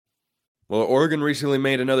Well, Oregon recently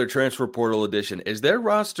made another transfer portal addition. Is their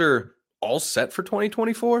roster all set for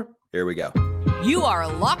 2024? Here we go. You are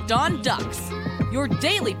Locked On Ducks, your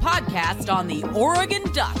daily podcast on the Oregon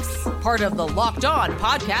Ducks, part of the Locked On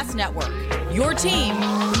Podcast Network, your team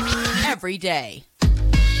every day.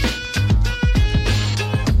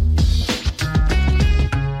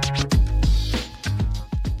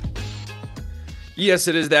 Yes,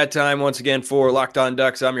 it is that time once again for Locked On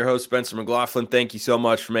Ducks. I'm your host, Spencer McLaughlin. Thank you so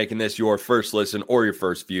much for making this your first listen or your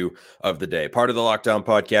first view of the day. Part of the Locked On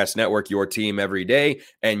Podcast Network, your team every day,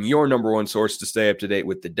 and your number one source to stay up to date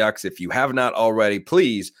with the Ducks. If you have not already,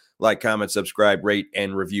 please like, comment, subscribe, rate,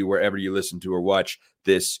 and review wherever you listen to or watch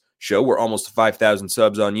this show. We're almost to 5,000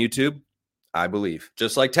 subs on YouTube. I believe.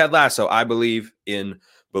 Just like Ted Lasso, I believe in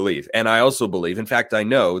believe. And I also believe, in fact, I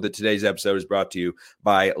know that today's episode is brought to you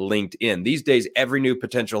by LinkedIn. These days, every new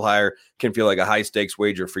potential hire can feel like a high-stakes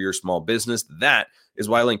wager for your small business. That is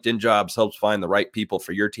why LinkedIn Jobs helps find the right people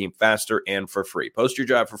for your team faster and for free. Post your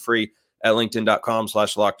job for free at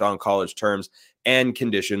linkedin.com/lockedoncollege. Terms and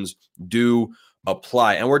conditions do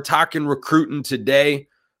apply. And we're talking recruiting today.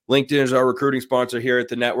 LinkedIn is our recruiting sponsor here at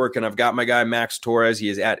the network, and I've got my guy, Max Torres. He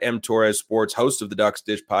is at M Torres Sports, host of the Ducks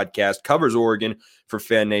Dish podcast, covers Oregon for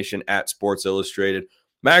Fan Nation at Sports Illustrated.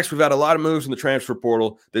 Max, we've had a lot of moves in the transfer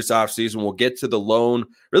portal this offseason. We'll get to the lone,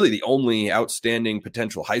 really the only outstanding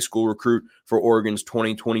potential high school recruit for Oregon's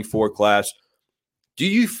 2024 class. Do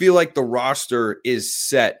you feel like the roster is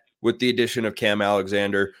set with the addition of Cam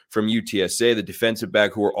Alexander from UTSA, the defensive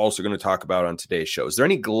back who we're also going to talk about on today's show? Is there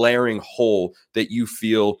any glaring hole that you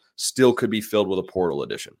feel still could be filled with a portal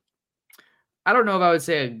addition? I don't know if I would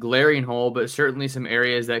say a glaring hole, but certainly some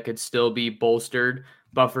areas that could still be bolstered,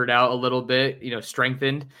 buffered out a little bit,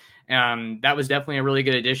 strengthened. That was definitely a really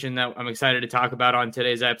good addition that I'm excited to talk about on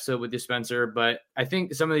today's episode with you, Spencer. But I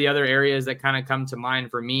think some of the other areas that kind of come to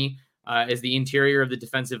mind for me is the interior of the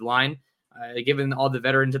defensive line. Given all the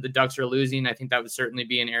veterans that the Ducks are losing, I think that would certainly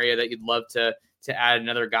be an area that you'd love to add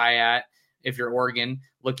another guy at if you're Oregon,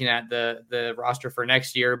 looking at the roster for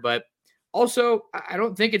next year. But also, I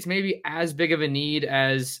don't think it's maybe as big of a need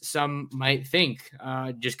as some might think,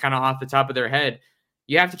 just kind of off the top of their head.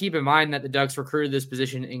 You have to keep in mind that the Ducks recruited this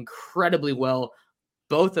position incredibly well,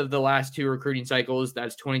 both of the last two recruiting cycles,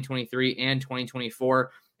 that's 2023 and 2024.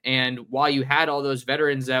 And while you had all those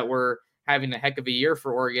veterans that were having a heck of a year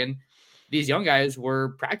for Oregon, these young guys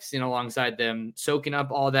were practicing alongside them, soaking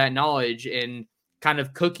up all that knowledge, and kind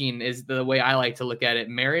of cooking is the way I like to look at it.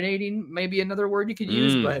 Marinating, maybe another word you could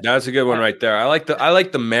use, but that's a good one right there. I like the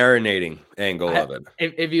marinating angle of it.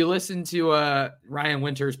 If you listen to Ryan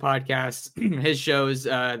Winter's podcast, his shows,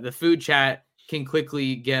 the food chat can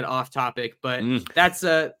quickly get off topic, but that's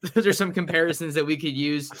those are some comparisons that we could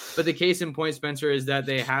use. But the case in point, Spencer, is that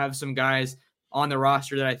they have some guys on the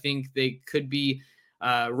roster that I think they could be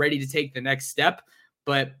ready to take the next step.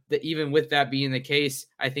 But even with that being the case,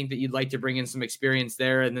 I think that you'd like to bring in some experience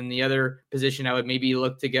there. And then the other position I would maybe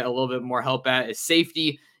look to get a little bit more help at is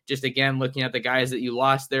safety. Just again, looking at the guys that you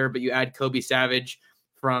lost there, but you add Kobe Savage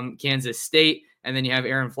from Kansas State, and then you have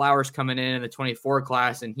Aaron Flowers coming in the 24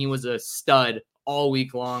 class, and he was a stud all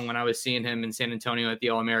week long when I was seeing him in San Antonio at the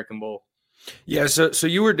All-American Bowl. Yeah, so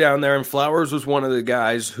you were down there, and Flowers was one of the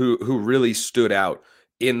guys who really stood out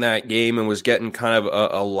in that game and was getting kind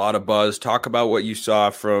of a lot of buzz. Talk about what you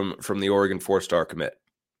saw from the Oregon 4-star commit.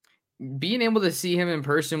 Being able to see him in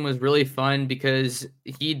person was really fun because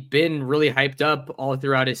he'd been really hyped up all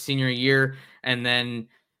throughout his senior year. And then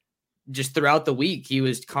just throughout the week, he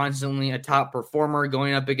was constantly a top performer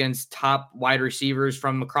going up against top wide receivers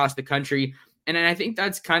from across the country. And I think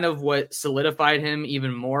that's kind of what solidified him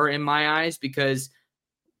even more in my eyes, because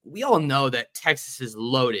we all know that Texas is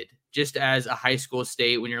loaded. Just as a high school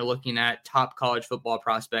state, when you're looking at top college football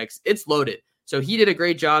prospects, it's loaded. So he did a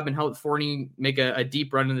great job and helped Forney make a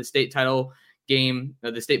deep run in the state title game,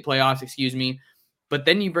 the state playoffs, excuse me. But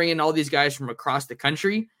then you bring in all these guys from across the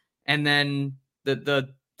country, and then the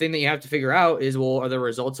thing that you have to figure out is, well, are the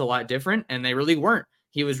results a lot different? And they really weren't.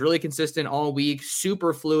 He was really consistent all week,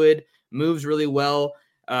 super fluid, moves really well,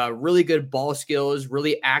 really good ball skills,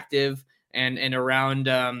 really active, and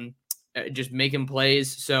around just making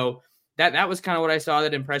plays. So that was kind of what I saw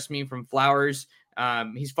that impressed me from Flowers.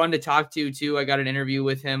 He's fun to talk to too. I got an interview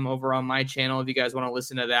with him over on my channel if you guys want to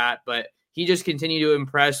listen to that, but he just continued to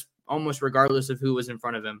impress almost regardless of who was in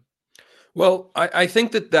front of him. Well, I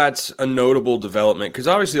think that's a notable development, because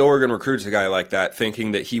obviously Oregon recruits a guy like that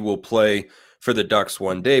thinking that he will play for the Ducks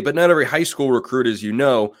one day, but not every high school recruit, as you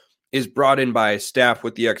know, is brought in by a staff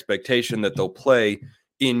with the expectation that they'll play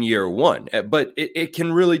in year one. But it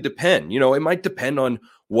can really depend. It might depend on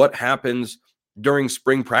what happens during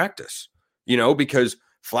spring practice. because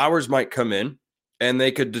Flowers might come in and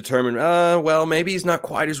they could determine, well, maybe he's not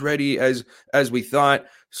quite as ready as we thought.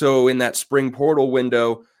 So in that spring portal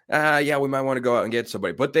window, we might want to go out and get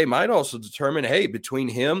somebody. But they might also determine, hey, between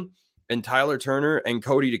him and Tyler Turner and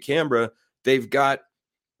Cody DeCambra, they've got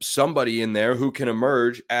somebody in there who can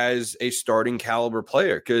emerge as a starting caliber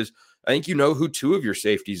player. Because I think who two of your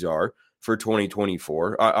safeties are for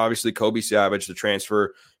 2024. Obviously, Kobe Savage, the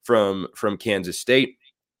transfer from Kansas State,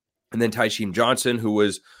 and then Tysheem Johnson, who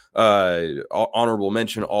was honorable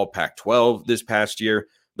mention all Pac-12 this past year.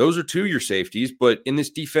 Those are two of your safeties, but in this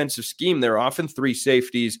defensive scheme, there are often three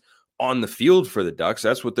safeties on the field for the Ducks.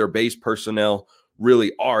 That's what their base personnel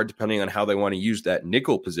really are, depending on how they want to use that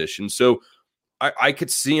nickel position. So I could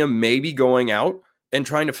see them maybe going out and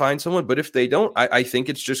trying to find someone, but if they don't, I think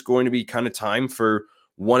it's just going to be kind of time for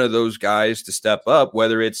one of those guys to step up,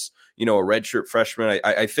 whether it's, a redshirt freshman.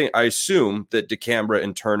 I assume that DeCambra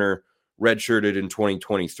and Turner redshirted in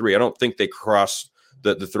 2023. I don't think they crossed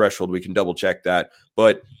the threshold. We can double check that,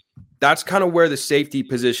 but that's kind of where the safety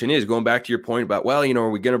position is. Going back to your point about, well, are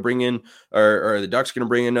we going to bring in, or are the Ducks going to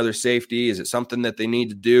bring in another safety? Is it something that they need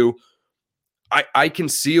to do? I can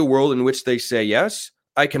see a world in which they say yes.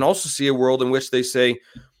 I can also see a world in which they say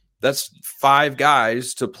that's 5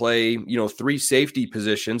 guys to play, 3 safety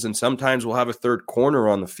positions, and sometimes we'll have a third corner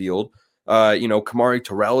on the field. Kamari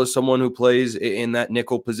Terrell is someone who plays in that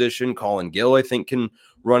nickel position. Colin Gill, I think, can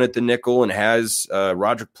run at the nickel and has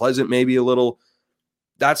Roderick Pleasant maybe a little.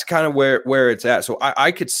 That's kind of where it's at. So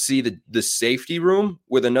I could see the safety room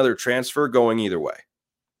with another transfer going either way.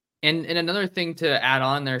 And another thing to add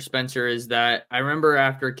on there, Spencer, is that I remember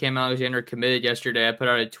after Cam Alexander committed yesterday, I put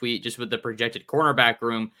out a tweet just with the projected cornerback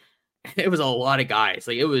room. It was a lot of guys.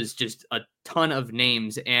 Like, it was just a ton of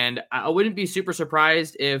names. And I wouldn't be super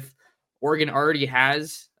surprised if Oregon already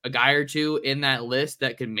has a guy or two in that list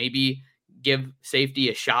that could maybe give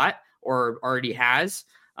safety a shot, or already has.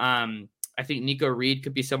 I think Nico Reed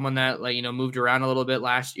could be someone that, moved around a little bit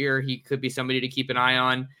last year. He could be somebody to keep an eye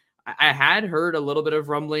on. I had heard a little bit of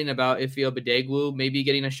rumbling about Ifeoma Badegwu maybe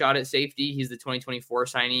getting a shot at safety. He's the 2024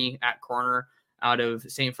 signee at corner out of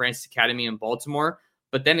St. Francis Academy in Baltimore.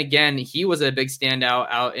 But then again, he was a big standout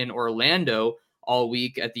out in Orlando all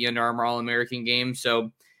week at the Under Armour All-American game.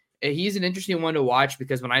 So he's an interesting one to watch,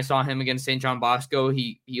 because when I saw him against St. John Bosco,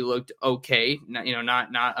 he looked okay,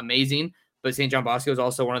 not amazing, but St. John Bosco is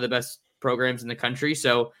also one of the best programs in the country.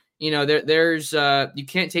 So, there's you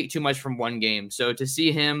can't take too much from one game. So to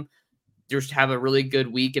see him just have a really good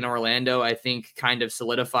week in Orlando, I think kind of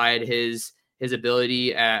solidified his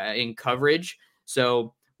ability in coverage.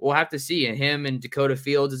 So we'll have to see. And him and Dakota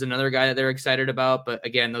Fields is another guy that they're excited about. But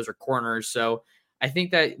again, those are corners. So I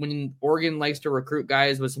think that when Oregon likes to recruit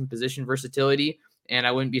guys with some position versatility, and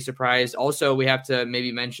I wouldn't be surprised. Also, we have to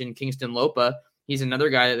maybe mention Kingston Lopa. He's another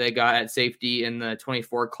guy that they got at safety in the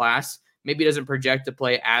 24 class. Maybe doesn't project to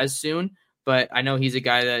play as soon, but I know he's a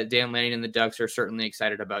guy that Dan Lanning and the Ducks are certainly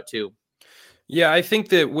excited about too. Yeah, I think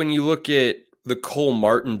that when you look at the Cole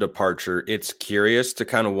Martin departure, it's curious to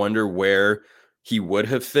kind of wonder where he would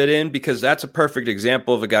have fit in, because that's a perfect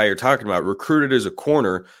example of a guy you're talking about, recruited as a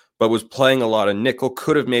corner, but was playing a lot of nickel,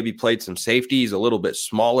 could have maybe played some safety. He's a little bit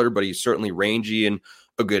smaller, but he's certainly rangy and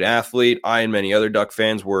a good athlete. I and many other Duck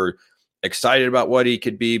fans were excited about what he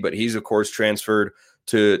could be, but he's, of course, transferred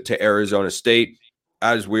to Arizona State.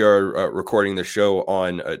 As we are recording the show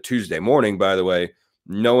on Tuesday morning, by the way,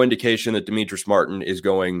 no indication that Demetrius Martin is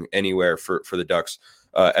going anywhere for the Ducks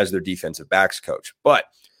as their defensive backs coach. But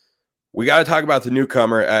we got to talk about the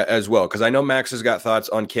newcomer as well, because I know Max has got thoughts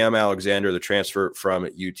on Cam Alexander, the transfer from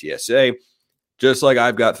UTSA, just like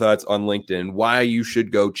I've got thoughts on LinkedIn, why you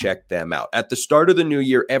should go check them out. At the start of the new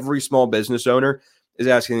year, every small business owner is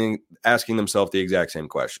asking themselves the exact same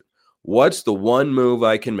question. What's the one move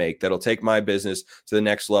I can make that'll take my business to the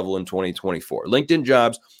next level in 2024? LinkedIn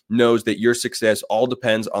Jobs knows that your success all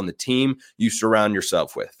depends on the team you surround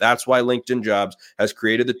yourself with. That's why LinkedIn Jobs has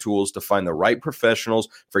created the tools to find the right professionals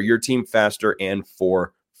for your team faster and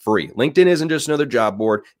for free. LinkedIn isn't just another job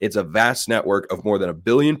board. It's a vast network of more than 1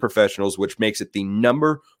 billion professionals, which makes it the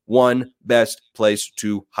number one best place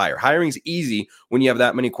to hire. Hiring is easy when you have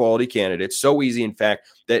that many quality candidates. So easy, in fact,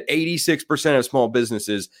 that 86% of small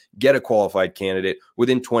businesses get a qualified candidate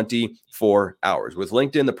within 24 hours. With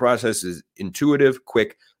LinkedIn, the process is intuitive,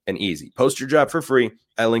 quick, and easy. Post your job for free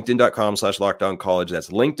at linkedin.com/lockedoncollege. That's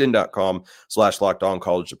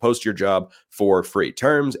linkedin.com/lockedoncollege to post your job for free.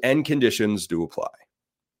 Terms and conditions do apply.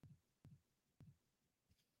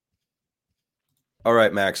 All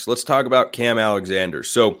right, Max, let's talk about Cam Alexander.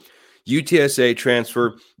 So UTSA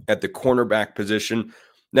transfer at the cornerback position.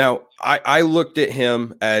 Now, I looked at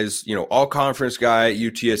him as, all conference guy at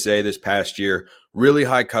UTSA this past year, really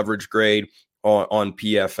high coverage grade on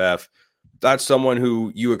PFF. That's someone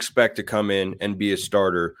who you expect to come in and be a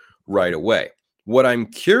starter right away. What I'm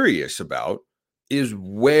curious about is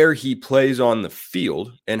where he plays on the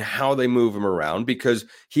field and how they move him around, because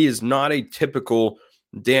he is not a typical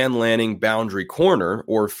Dan Lanning boundary corner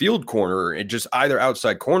or field corner, just either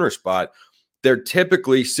outside corner spot. They're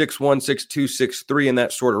typically 6'1", 6'2", 6'3" in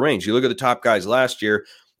that sort of range. You look at the top guys last year,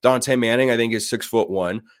 Dante Manning, I think, is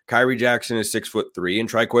 6'1". Kyrie Jackson is 6'3", and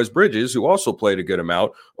Trikweze Bridges, who also played a good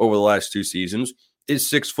amount over the last 2 seasons, is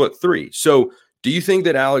 6'3". So do you think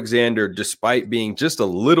that Alexander, despite being just a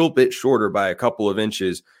little bit shorter by a couple of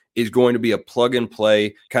inches, is going to be a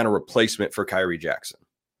plug-and-play kind of replacement for Kyrie Jackson?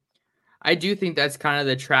 I do think that's kind of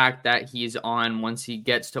the track that he's on once he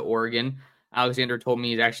gets to Oregon. Alexander told me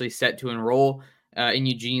he's actually set to enroll in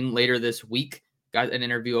Eugene later this week. Got an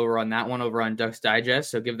interview over on that one over on Ducks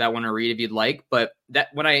Digest, so give that one a read if you'd like. But that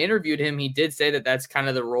when I interviewed him, he did say that that's kind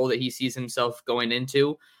of the role that he sees himself going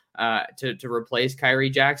into to replace Kyrie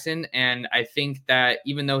Jackson. And I think that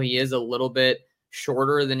even though he is a little bit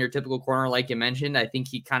shorter than your typical corner, like you mentioned, I think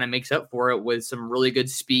he kind of makes up for it with some really good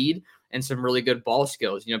speed and some really good ball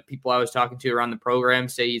skills. People I was talking to around the program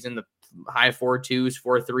say he's in the high 4.2s,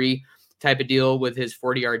 4.3 type of deal with his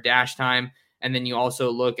 40-yard dash time. And then you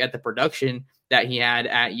also look at the production that he had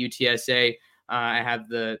at UTSA. I have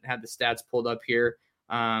the stats pulled up here.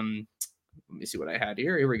 Let me see what I had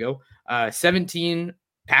here. Here we go. 17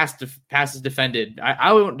 passes defended. I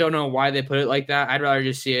don't know why they put it like that. I'd rather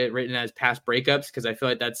just see it written as pass breakups, because I feel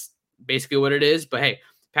like that's basically what it is. But hey,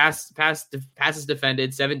 passes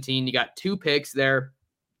defended, 17. You got 2 picks there.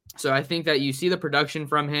 So I think that you see the production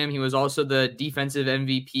from him. He was also the defensive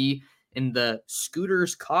MVP in the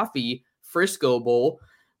Scooters Coffee Frisco Bowl,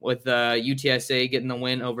 with UTSA getting the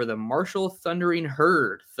win over the Marshall Thundering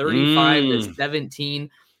Herd, 35-17.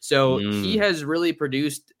 So he has really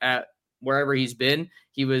produced at wherever he's been.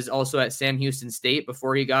 He was also at Sam Houston State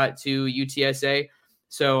before he got to UTSA.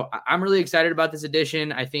 So I'm really excited about this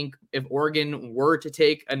addition. I think if Oregon were to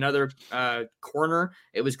take another corner,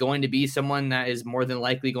 it was going to be someone that is more than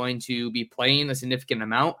likely going to be playing a significant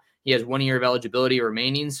amount. He has 1 year of eligibility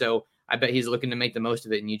remaining, so I bet he's looking to make the most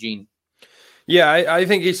of it in Eugene. Yeah, I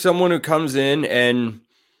think he's someone who comes in and,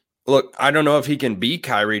 look, I don't know if he can beat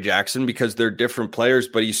Kyrie Jackson because they're different players,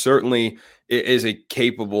 but he certainly is a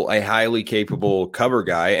highly capable cover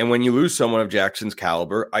guy. And when you lose someone of Jackson's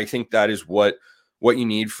caliber, I think that is what you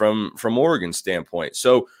need from Oregon's standpoint.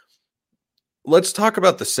 So let's talk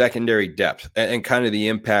about the secondary depth and kind of the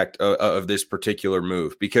impact of this particular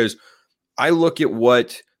move, because I look at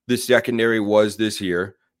what the secondary was this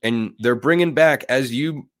year, and they're bringing back, as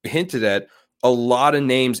you hinted at, a lot of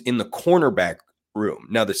names in the cornerback room.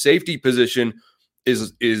 Now, the safety position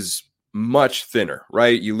is much thinner,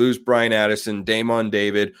 right? You lose Brian Addison, Damon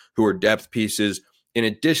David, who are depth pieces, in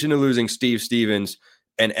addition to losing Steve Stevens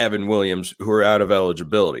and Evan Williams, who are out of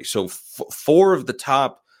eligibility. So 4 of the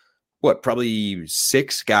top, probably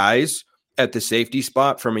 6 guys at the safety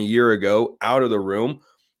spot from a year ago out of the room.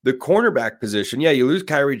 The cornerback position, you lose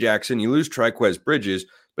Kyrie Jackson, you lose Trikweze Bridges,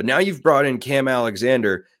 but now you've brought in Cam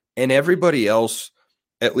Alexander, and everybody else,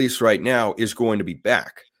 at least right now, is going to be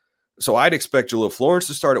back. So I'd expect Jalil Florence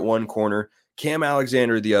to start at one corner, Cam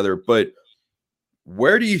Alexander the other, but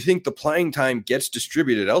where do you think the playing time gets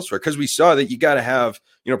distributed elsewhere? Because we saw that you got to have,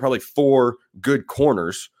 probably 4 good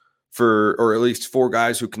corners or at least 4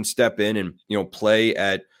 guys who can step in and, play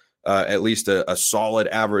at least a solid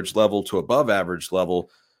average level to above average level.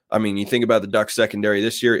 I mean, you think about the Ducks secondary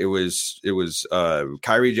this year, it was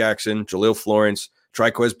Kyrie Jackson, Jalil Florence,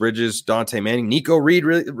 Trikweze Bridges, Dante Manning, Nico Reed,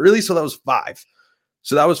 really. So that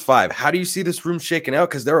was 5. How do you see this room shaking out?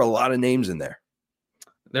 Because there are a lot of names in there.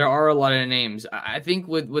 There are a lot of names. I think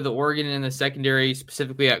with Oregon in the secondary,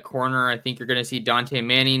 specifically at corner, I think you're going to see Dante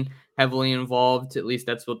Manning heavily involved. At least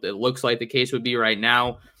that's what it looks like the case would be right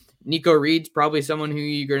now. Nico Reed's probably someone who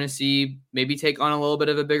you're going to see maybe take on a little bit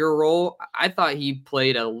of a bigger role. I thought he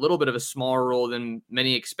played a little bit of a smaller role than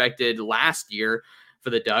many expected last year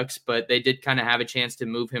for the Ducks, but they did kind of have a chance to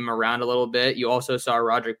move him around a little bit. You also saw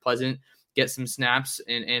Roderick Pleasant get some snaps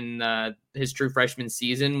in his true freshman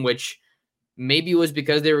season, which maybe was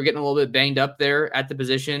because they were getting a little bit banged up there at the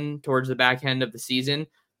position towards the back end of the season.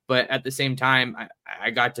 But at the same time,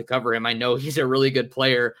 I got to cover him. I know he's a really good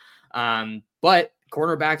player, but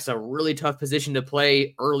cornerback's a really tough position to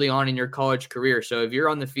play early on in your college career. So if you're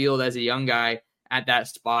on the field as a young guy at that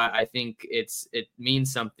spot, I think it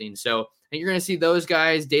means something. So I think you're going to see those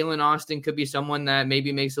guys. Dalen Austin could be someone that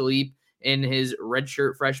maybe makes a leap in his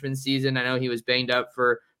redshirt freshman season. I know he was banged up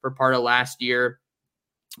for part of last year.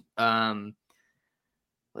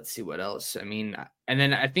 Let's see what else. I mean, and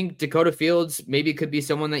then I think Dakota Fields maybe could be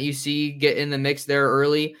someone that you see get in the mix there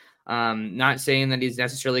early. Not saying that he's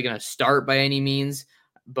necessarily going to start by any means,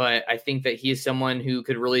 but I think that he is someone who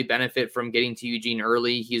could really benefit from getting to Eugene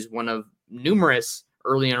early. He's one of numerous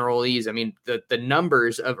early enrollees. I mean, the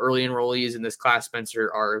numbers of early enrollees in this class, Spencer,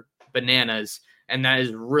 are bananas, and that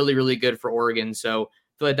is really, really good for Oregon. So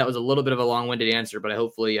I feel like that was a little bit of a long-winded answer, but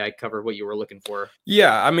hopefully I covered what you were looking for.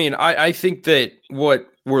 Yeah, I mean, I think that what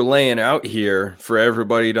we're laying out here for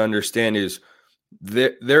everybody to understand is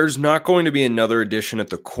there's not going to be another addition at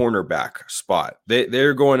the cornerback spot.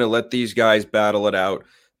 They're going to let these guys battle it out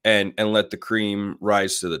and let the cream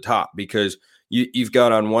rise to the top, because you've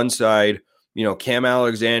got on one side, Cam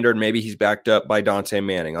Alexander, and maybe he's backed up by Dante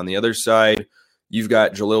Manning. On the other side, you've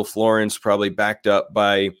got Jalil Florence, probably backed up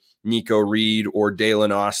by Nico Reed or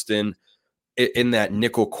Dalen Austin. In that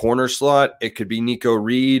nickel corner slot, it could be Nico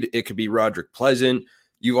Reed, it could be Roderick Pleasant.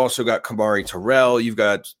 You've also got Kamari Terrell, you've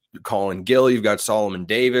got Colin Gill, you've got Solomon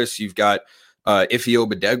Davis, you've got Ife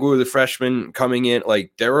Obadegwu, the freshman, coming in.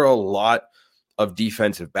 Like, there are a lot of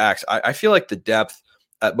defensive backs. I feel like the depth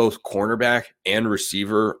at both cornerback and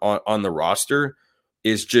receiver on the roster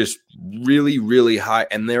is just really, really high,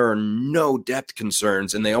 and there are no depth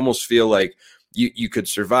concerns, and they almost feel like you could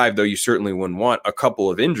survive, though you certainly wouldn't want a couple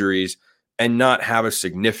of injuries and not have a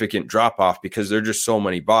significant drop-off, because there are just so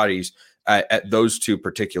many bodies at those two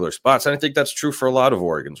particular spots. And I think that's true for a lot of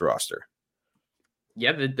Oregon's roster.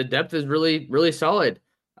 Yeah, the depth is really, really solid.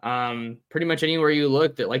 Pretty much anywhere you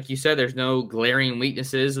look, that, like you said, there's no glaring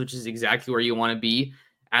weaknesses, which is exactly where you want to be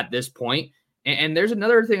at this point. And there's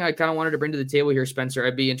another thing I kind of wanted to bring to the table here, Spencer.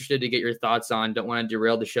 I'd be interested to get your thoughts on. Don't want to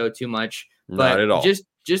derail the show too much. Not at all.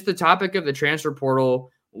 Just the topic of the transfer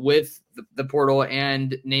portal with the portal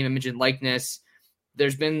and name, image, and likeness.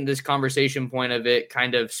 There's been this conversation point of it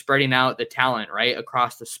kind of spreading out the talent, right,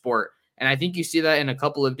 across the sport. And I think you see that in a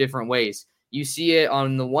couple of different ways. You see it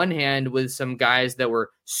on the one hand with some guys that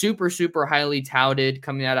were super, super highly touted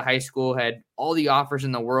coming out of high school, had all the offers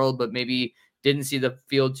in the world, but maybe didn't see the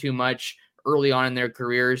field too much early on in their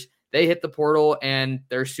careers. They hit the portal and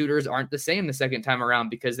their suitors aren't the same the second time around,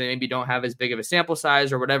 because they maybe don't have as big of a sample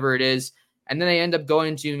size or whatever it is. And then they end up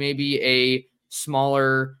going to maybe a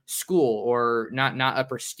smaller school or not a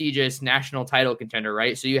prestigious national title contender,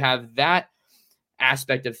 right? So you have that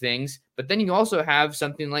aspect of things, but then you also have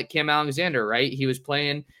something like Cam Alexander, right? He was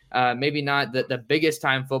playing maybe not the biggest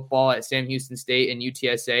time football at Sam Houston State and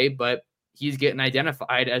UTSA, but he's getting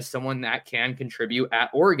identified as someone that can contribute at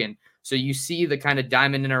Oregon. So you see the kind of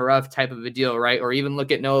diamond in a rough type of a deal, right? Or even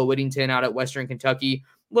look at Noah Whittington out at Western Kentucky,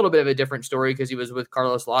 a little bit of a different story because he was with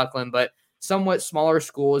Carlos Lachlan, but somewhat smaller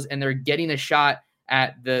schools, and they're getting a shot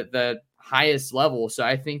at the highest level. So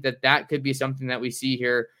I think that could be something that we see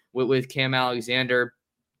here with Cam Alexander,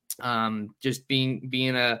 just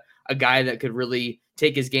being a guy that could really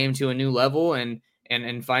take his game to a new level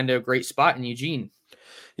and find a great spot in Eugene.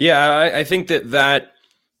 Yeah, I think that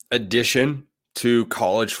addition to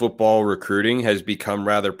college football recruiting has become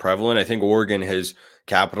rather prevalent. I think Oregon has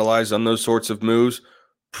capitalized on those sorts of moves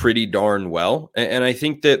pretty darn well. And I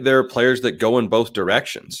think that there are players that go in both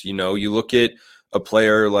directions. You look at a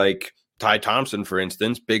player like Ty Thompson, for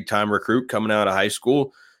instance, big time recruit coming out of high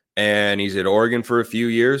school, and he's at Oregon for a few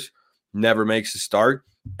years, never makes a start.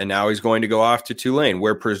 And now he's going to go off to Tulane,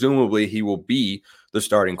 where presumably he will be the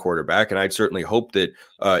starting quarterback. And I'd certainly hope that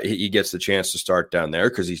he gets the chance to start down there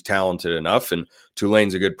because he's talented enough. And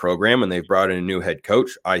Tulane's a good program, and they've brought in a new head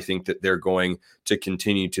coach. I think that they're going to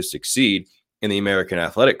continue to succeed in the American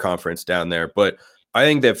Athletic Conference down there. But I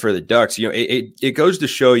think that for the Ducks, it goes to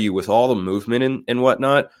show you, with all the movement and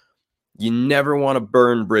whatnot, you never want to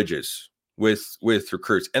burn bridges with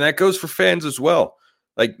recruits. And that goes for fans as well.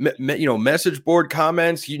 Like, message board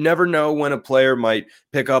comments, you never know when a player might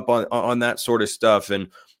pick up on that sort of stuff. And,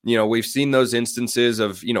 we've seen those instances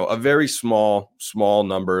of, a very small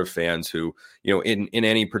number of fans who, in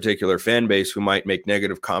any particular fan base, who might make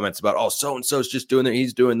negative comments about, oh, so-and-so's just doing that,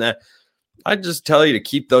 he's doing that. I just tell you to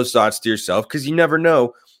keep those thoughts to yourself, because you never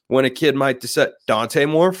know when a kid might decide. Dante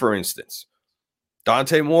Moore, for instance.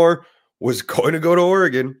 Dante Moore was going to go to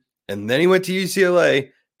Oregon, and then he went to UCLA,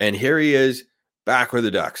 and here he is back with the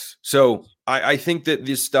Ducks. So I think that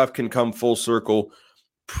this stuff can come full circle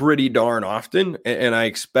pretty darn often, and I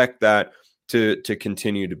expect that to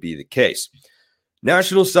continue to be the case.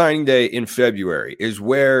 National Signing Day in February is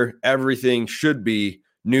where everything should be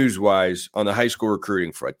news-wise on the high school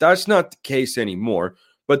recruiting front. That's not the case anymore,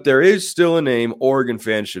 but there is still a name Oregon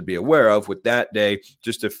fans should be aware of, with that day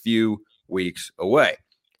just a few weeks away.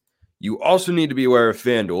 You also need to be aware of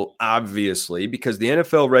FanDuel, obviously, because the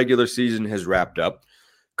NFL regular season has wrapped up.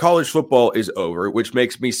 College football is over, which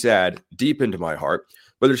makes me sad deep into my heart,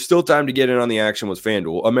 but there's still time to get in on the action with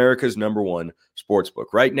FanDuel, America's #1 sportsbook.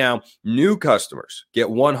 Right now, new customers get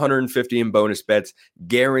 $150 in bonus bets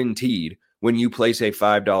guaranteed when you place a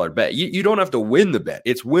 $5 bet. You don't have to win the bet.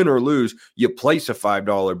 It's win or lose. You place a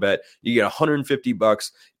 $5 bet, you get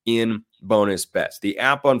 $150 in bonus bets. The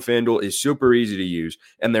app on FanDuel is super easy to use,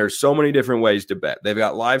 and there's so many different ways to bet. They've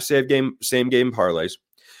got live same game parlays.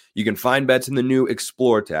 You can find bets in the new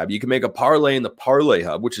Explore tab. You can make a parlay in the Parlay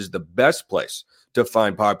Hub, which is the best place to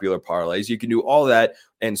find popular parlays. You can do all that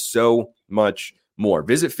and so much more.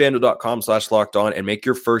 Visit FanDuel.com/lockedon and make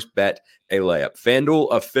your first bet a layup.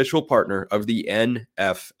 FanDuel, official partner of the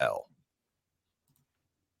NFL.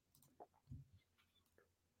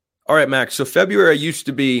 All right, Max. So February used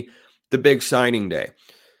to be the big signing day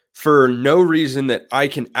for no reason that I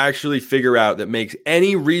can actually figure out that makes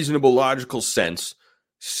any reasonable, logical sense.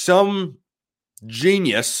 Some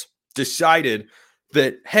genius decided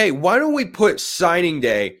that, hey, why don't we put signing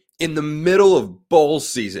day in the middle of bowl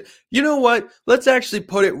season? You know what? Let's actually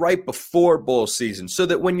put it right before bowl season so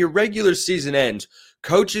that when your regular season ends,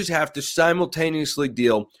 coaches have to simultaneously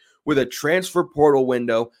deal with a transfer portal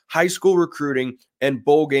window, high school recruiting, and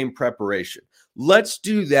bowl game preparation. Let's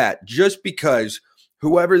do that just because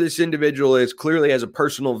whoever this individual is clearly has a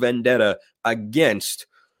personal vendetta against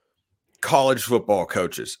college football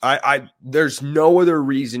coaches. There's no other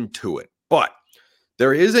reason to it. But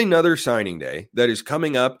there is another signing day that is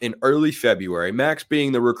coming up in early February. Max,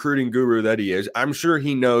 being the recruiting guru that he is, I'm sure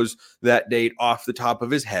he knows that date off the top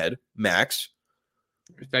of his head. Max?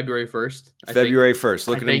 February 1st. February 1st.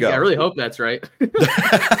 Look at him go. I really hope that's right.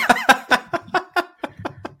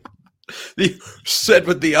 He said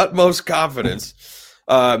with the utmost confidence.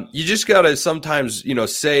 You just got to sometimes,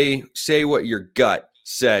 say what your gut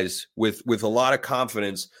says with a lot of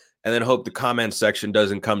confidence, and then hope the comment section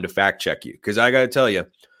doesn't come to fact check you. Because I got to tell you,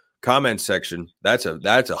 comment section, that's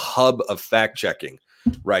a hub of fact checking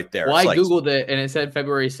right there. Well, I Googled it and it said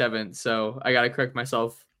February 7th, so I got to correct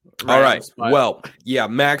myself. All right. Well, yeah,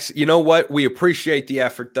 Max, you know what? We appreciate the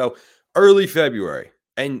effort, though. Early February.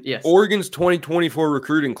 And yes, Oregon's 2024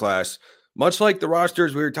 recruiting class, much like the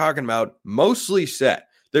rosters we were talking about, mostly set.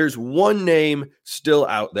 There's one name still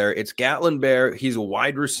out there. It's Gatlinbair. He's a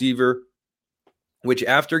wide receiver, which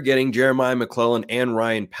after getting Jeremiah McClellan and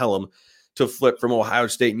Ryan Pelham to flip from Ohio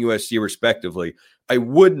State and USC respectively, I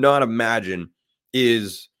would not imagine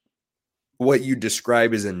is what you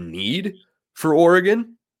describe as a need for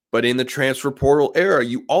Oregon. But in the transfer portal era,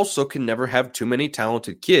 you also can never have too many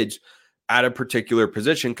talented kids at a particular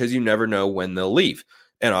position because you never know when they'll leave.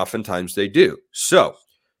 And oftentimes they do. So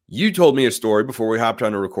you told me a story before we hopped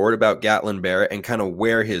on to record about Gatlinbair and kind of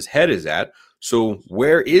where his head is at. So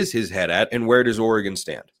where is his head at, and where does Oregon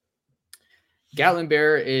stand?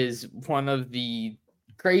 Gatlinbair is one of the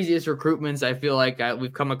craziest recruitments I feel like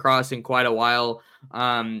we've come across in quite a while.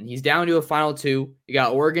 He's down to a final two. You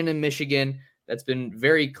got Oregon and Michigan. That's been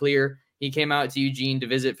very clear. He came out to Eugene to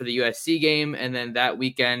visit for the USC game, and then that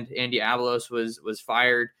weekend, Andy Avalos was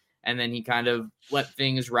fired, and then he kind of let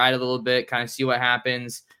things ride a little bit, kind of see what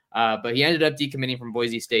happens. But he ended up decommitting from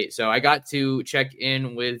Boise State. So I got to check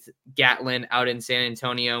in with Gatlin out in San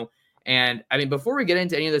Antonio. And I mean, before we get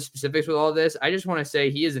into any of the specifics with all this, I just want to say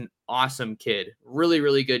he is an awesome kid. Really,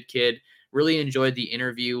 really good kid. Really enjoyed the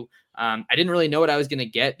interview. I didn't really know what I was going to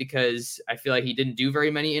get because I feel like he didn't do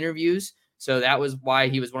very many interviews. So that was why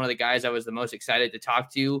he was one of the guys I was the most excited to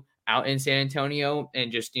talk to out in San Antonio.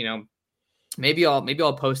 And just, maybe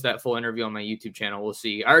I'll post that full interview on my YouTube channel. We'll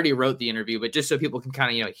see. I already wrote the interview, but just so people can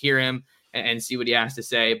kind of, hear him and see what he has to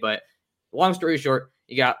say. But long story short,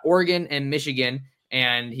 you got Oregon and Michigan,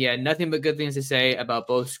 and he had nothing but good things to say about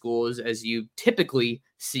both schools, as you typically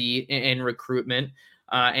see in recruitment.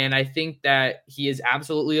 And I think that he is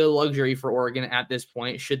absolutely a luxury for Oregon at this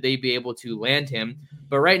point, should they be able to land him.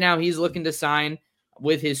 But right now he's looking to sign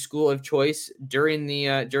with his school of choice during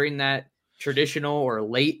that traditional or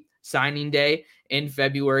late signing day in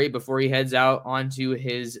February before he heads out onto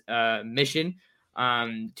his mission,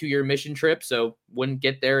 2-year mission trip. So wouldn't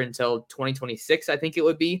get there until 2026, I think it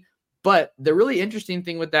would be. But the really interesting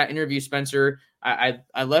thing with that interview, Spencer,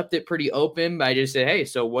 I left it pretty open. I just said, hey,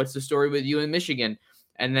 so what's the story with you in Michigan?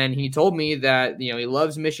 And then he told me that, he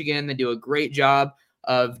loves Michigan. They do a great job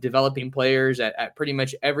of developing players at pretty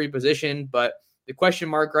much every position. But the question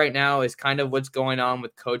mark right now is kind of what's going on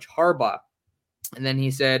with Coach Harbaugh. And then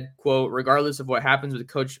he said, quote, regardless of what happens with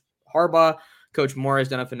Coach Harbaugh, Coach Moore has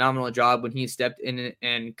done a phenomenal job when he stepped in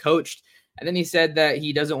and coached. And then he said that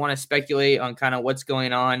he doesn't want to speculate on kind of what's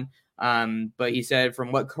going on. But he said,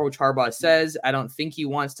 from what Coach Harbaugh says, I don't think he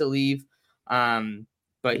wants to leave.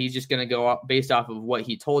 But he's just going to go based off of what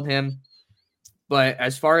he told him. But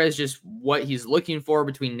as far as just what he's looking for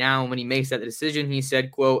between now and when he makes that decision, he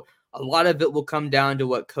said, quote, a lot of it will come down to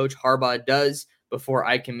what Coach Harbaugh does before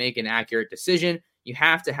I can make an accurate decision. You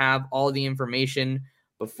have to have all the information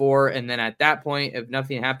before. And then at that point, if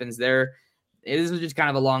nothing happens there, it is just kind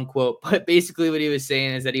of a long quote. But basically what he was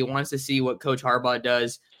saying is that he wants to see what Coach Harbaugh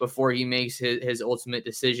does before he makes his ultimate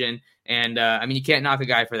decision. And I mean, you can't knock a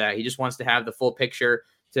guy for that. He just wants to have the full picture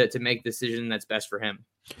to make the decision that's best for him.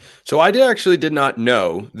 So I did not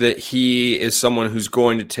know that he is someone who's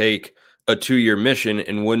going to take a 2-year mission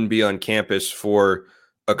and wouldn't be on campus for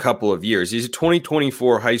a couple of years. He's a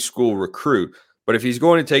 2024 high school recruit, but if he's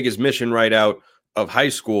going to take his mission right out of high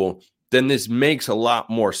school, then this makes a lot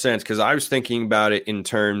more sense, because I was thinking about it in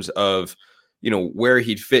terms of, where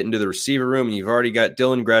he'd fit into the receiver room. And you've already got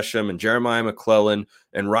Dylan Gresham and Jeremiah McClellan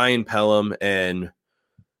and Ryan Pelham and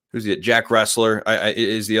Jack Ressler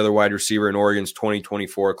is the other wide receiver in Oregon's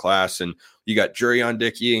 2024 class. And you got Jurion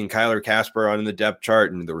Dickey and Kyler Casper on the depth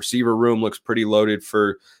chart, and the receiver room looks pretty loaded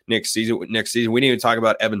for next season. We didn't even talk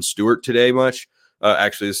about Evan Stewart today much.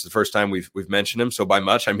 Actually, this is the first time we've mentioned him. So by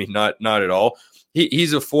much, I mean, not at all.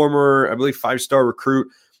 He's a former, I believe, 5-star recruit,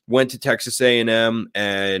 went to Texas A&M,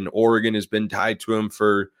 and Oregon has been tied to him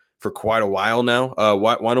for quite a while now.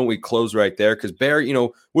 Why don't we close right there? Because Bear,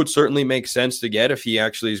 would certainly make sense to get if he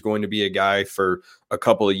actually is going to be a guy for a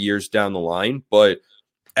couple of years down the line. But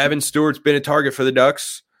Evan Stewart's been a target for the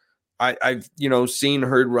Ducks. I've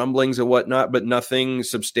heard rumblings and whatnot, but nothing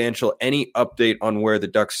substantial. Any update on where the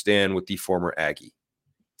Ducks stand with the former Aggie?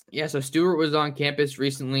 Yeah, so Stewart was on campus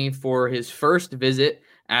recently for his first visit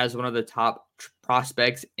as one of the top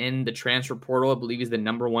prospects in the transfer portal. I believe he's the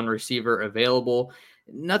number 1 receiver available.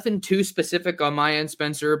 Nothing too specific on my end,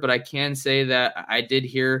 Spencer, but I can say that I did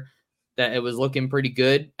hear that it was looking pretty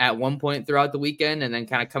good at one point throughout the weekend, and then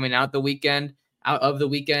kind of coming out of the weekend,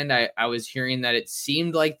 I was hearing that it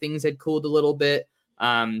seemed like things had cooled a little bit.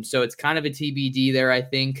 So it's kind of a TBD there, I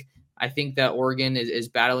think. I think that Oregon is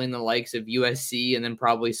battling the likes of USC and then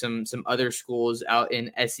probably some other schools out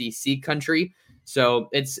in SEC country. So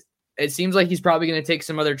it seems like he's probably going to take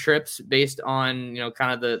some other trips based on,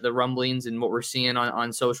 kind of the rumblings and what we're seeing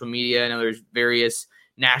on social media. I know there's various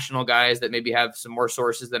national guys that maybe have some more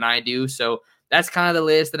sources than I do. So that's kind of the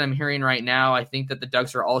latest that I'm hearing right now. I think that the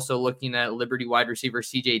Ducks are also looking at Liberty wide receiver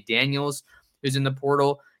CJ Daniels, who's in the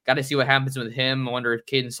portal. Got to see what happens with him. I wonder if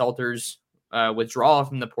Caden Salter's withdrawal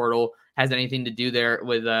from the portal has anything to do there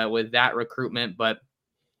with that recruitment. But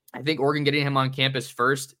I think Oregon getting him on campus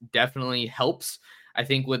first definitely helps. I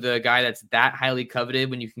think with a guy that's that highly coveted,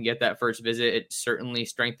 when you can get that first visit, it certainly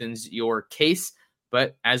strengthens your case.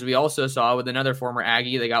 But as we also saw with another former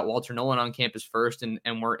Aggie, they got Walter Nolan on campus first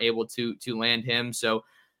and were able to land him. So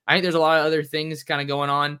I think there's a lot of other things kind of going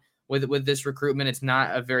on with this recruitment. It's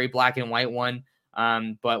not a very black and white one.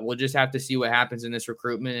 But we'll just have to see what happens in this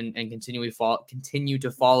recruitment and continue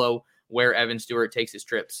to follow where Evan Stewart takes his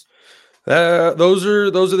trips. Those are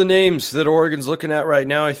the names that Oregon's looking at right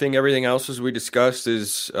now. I think everything else, as we discussed,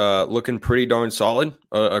 is looking pretty darn solid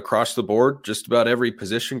across the board. Just about every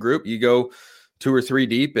position group, you go 2 or 3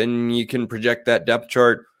 deep, and you can project that depth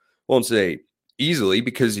chart. Won't say easily,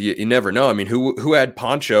 because you never know. I mean, who had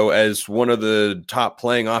Poncho as one of the top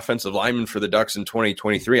playing offensive linemen for the Ducks in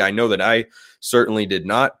 2023? I know that I certainly did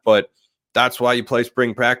not, but that's why you play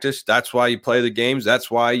spring practice. That's why you play the games. That's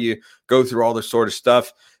why you go through all this sort of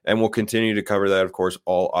stuff. And we'll continue to cover that, of course,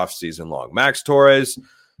 all offseason long. Max Torres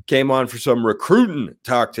came on for some recruiting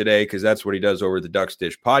talk today, because that's what he does over the Ducks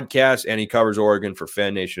Dish podcast, and he covers Oregon for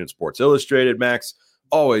Fan Nation and Sports Illustrated. Max,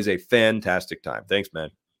 always a fantastic time. Thanks, man.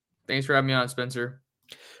 Thanks for having me on, Spencer.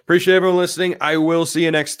 Appreciate everyone listening. I will see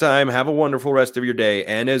you next time. Have a wonderful rest of your day.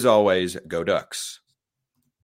 And as always, go Ducks.